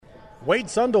Wade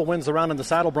Sundell wins the round in the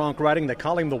saddle bronc riding. They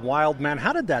call him the Wild Man.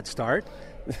 How did that start?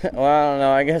 Well, I don't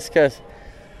know. I guess because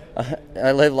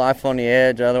I live life on the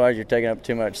edge. Otherwise, you're taking up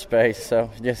too much space.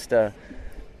 So just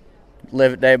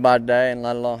live it day by day and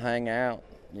let it all hang out.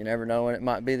 You never know when it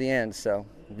might be the end. So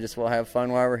just we'll have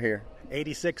fun while we're here.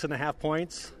 86.5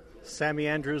 points. Sammy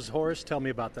Andrews' horse. Tell me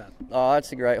about that. Oh,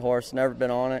 that's a great horse. Never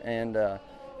been on it. And the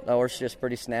horse is just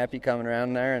pretty snappy coming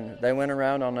around there. And they went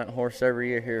around on that horse every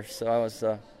year here. So I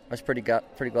was pretty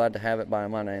glad to have it by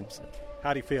my name. So.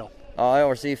 How do you feel? Oh,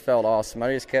 LRC felt awesome.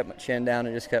 I just kept my chin down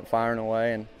and just kept firing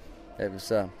away, and it was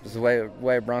the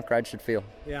way a bronc ride should feel.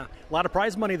 Yeah, a lot of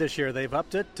prize money this year. They've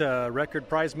upped it. Record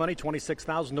prize money,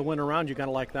 $26,000 to win a round. You gotta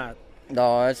like that.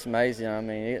 Oh, that's amazing. I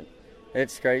mean,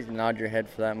 it's crazy to nod your head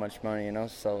for that much money, you know.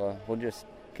 So we'll just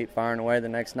keep firing away the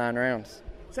next 9 rounds.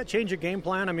 Does that change your game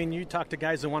plan? I mean, you talk to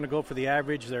guys that want to go for the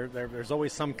average. There's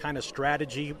always some kind of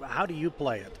strategy. How do you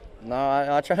play it? No,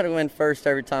 I try to win first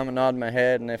every time I nod my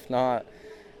head, and if not,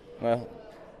 well,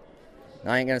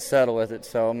 I ain't going to settle with it,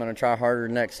 so I'm going to try harder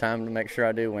next time to make sure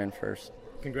I do win first.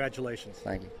 Congratulations.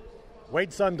 Thank you.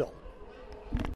 Wade Sundell.